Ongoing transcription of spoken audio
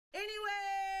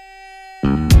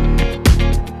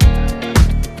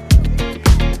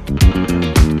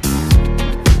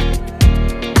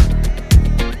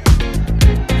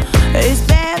It's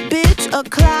bad bitch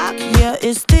o'clock, yeah,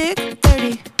 it's thick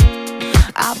 30.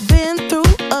 I've been through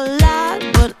a lot,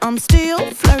 but I'm still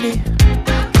flirty.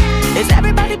 Is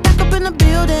everybody back up in the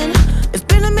building? It's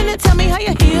been a minute, tell me how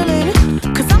you're healing.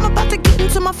 Cause I'm about to get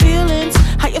into my feelings.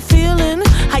 How you feeling?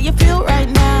 How you feel right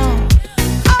now?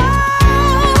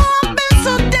 Oh, I've been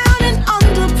so down and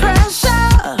under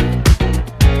pressure.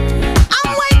 I'm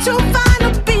way too fine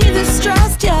to be this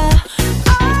stressed, yeah.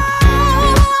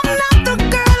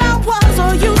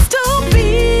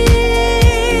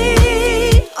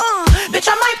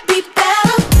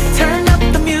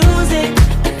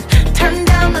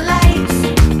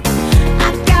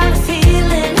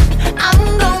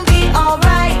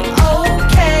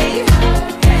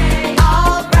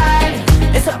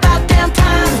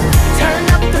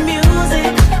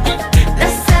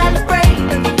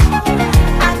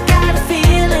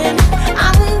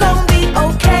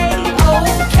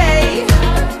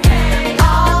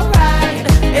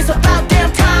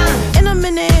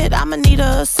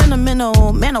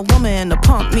 Sentimental man or woman to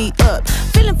pump me up.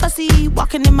 Feeling fussy,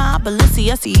 walking in my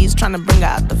Balenciennes, trying to bring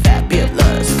out the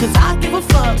fabulous. Cause I give a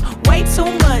fuck way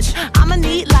too much. I'ma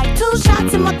need like 2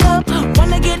 shots in my cup.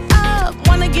 Wanna get up,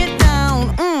 wanna get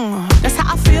down. That's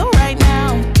how I feel right now.